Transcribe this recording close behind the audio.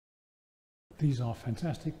These are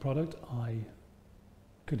fantastic product. I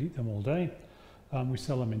could eat them all day. We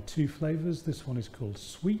sell them in 2 flavours. This one is called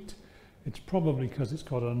sweet. It's probably because it's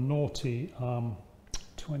got a naughty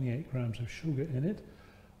 28 grams of sugar in it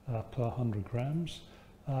per 100 grams,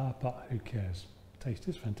 but who cares? Taste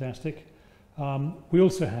is fantastic. We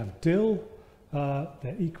also have dill.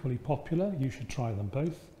 They're equally popular. You should try them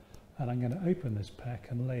both. And I'm going to open this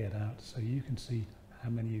pack and lay it out so you can see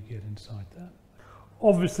how many you get inside that.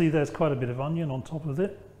 Obviously there's quite a bit of onion on top of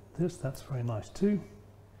it. That's very nice too.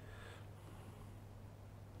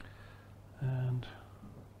 And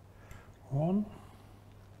 1,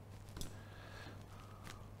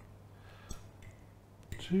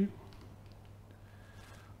 2,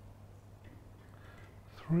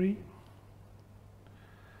 3,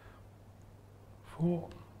 4,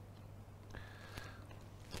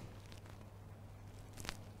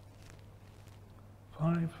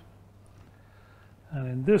 5, and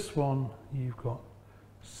in this one you've got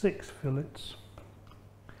 6 fillets,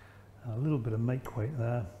 and a little bit of make weight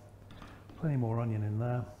there, plenty more onion in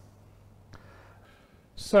there.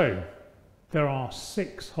 So there are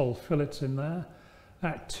 6 whole fillets in there.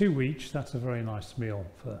 At 2 each, that's a very nice meal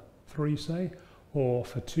for 3, say, or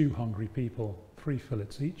for 2 hungry people, 3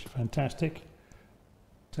 fillets each. Fantastic.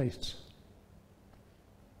 Tastes.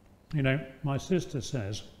 You know, my sister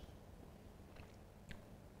says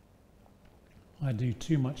I do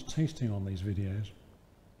too much tasting on these videos,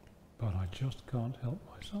 but I just can't help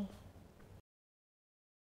myself.